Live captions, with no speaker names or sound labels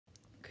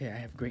Okay, I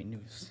have great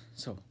news.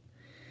 So,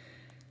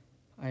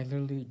 I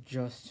literally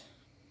just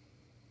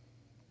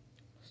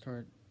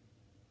started.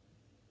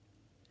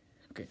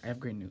 Okay, I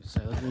have great news.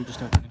 I literally just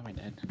started talking to my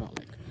dad about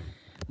like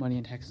money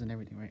and taxes and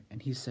everything, right?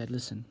 And he said,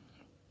 listen,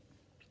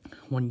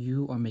 when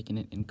you are making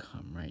an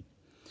income, right,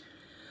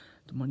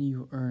 the money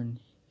you earn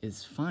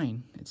is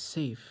fine, it's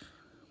safe,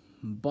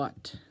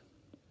 but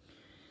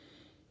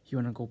you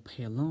want to go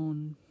pay a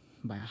loan,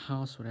 buy a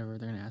house, whatever,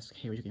 they're going to ask,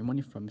 hey, where'd you get your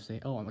money from? You say,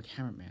 oh, I'm a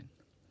cameraman.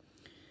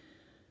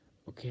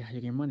 Okay, how do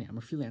you get your money? I'm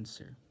a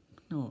freelancer.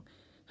 No,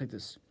 like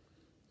this.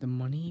 The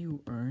money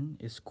you earn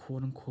is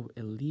quote unquote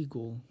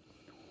illegal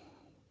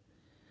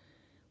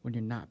when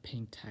you're not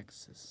paying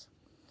taxes.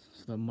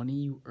 So the money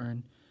you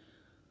earn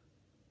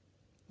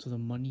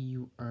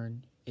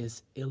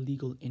is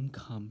illegal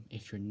income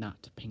if you're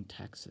not paying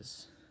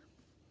taxes.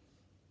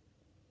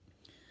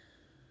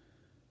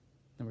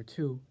 Number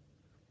two,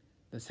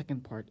 the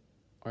second part,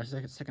 or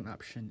second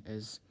option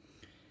is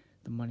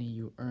the money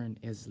you earn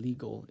is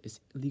legal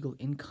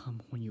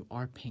income when you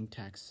are paying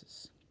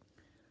taxes.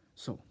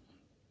 So,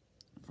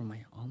 for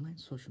my online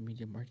social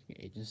media marketing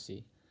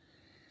agency,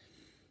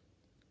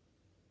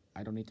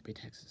 I don't need to pay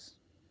taxes.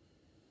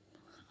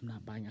 I'm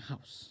not buying a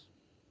house.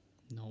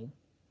 No.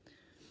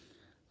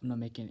 I'm not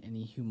making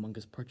any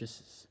humongous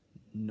purchases.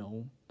 No.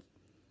 No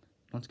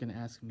one's gonna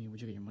ask me,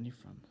 where'd you get your money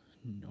from?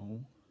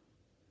 No.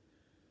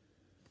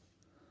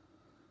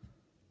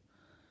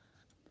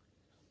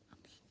 I'm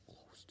so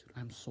close, dude.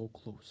 I'm so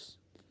close.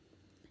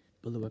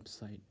 Build a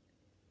website.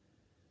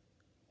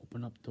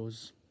 Open up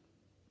those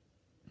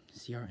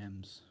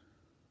CRMs.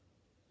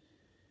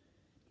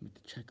 Make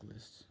the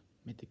checklist.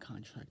 Make the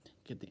contract.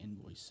 Get the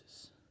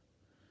invoices.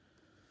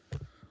 Oh,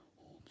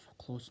 I'm so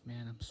close,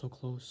 man. I'm so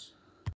close.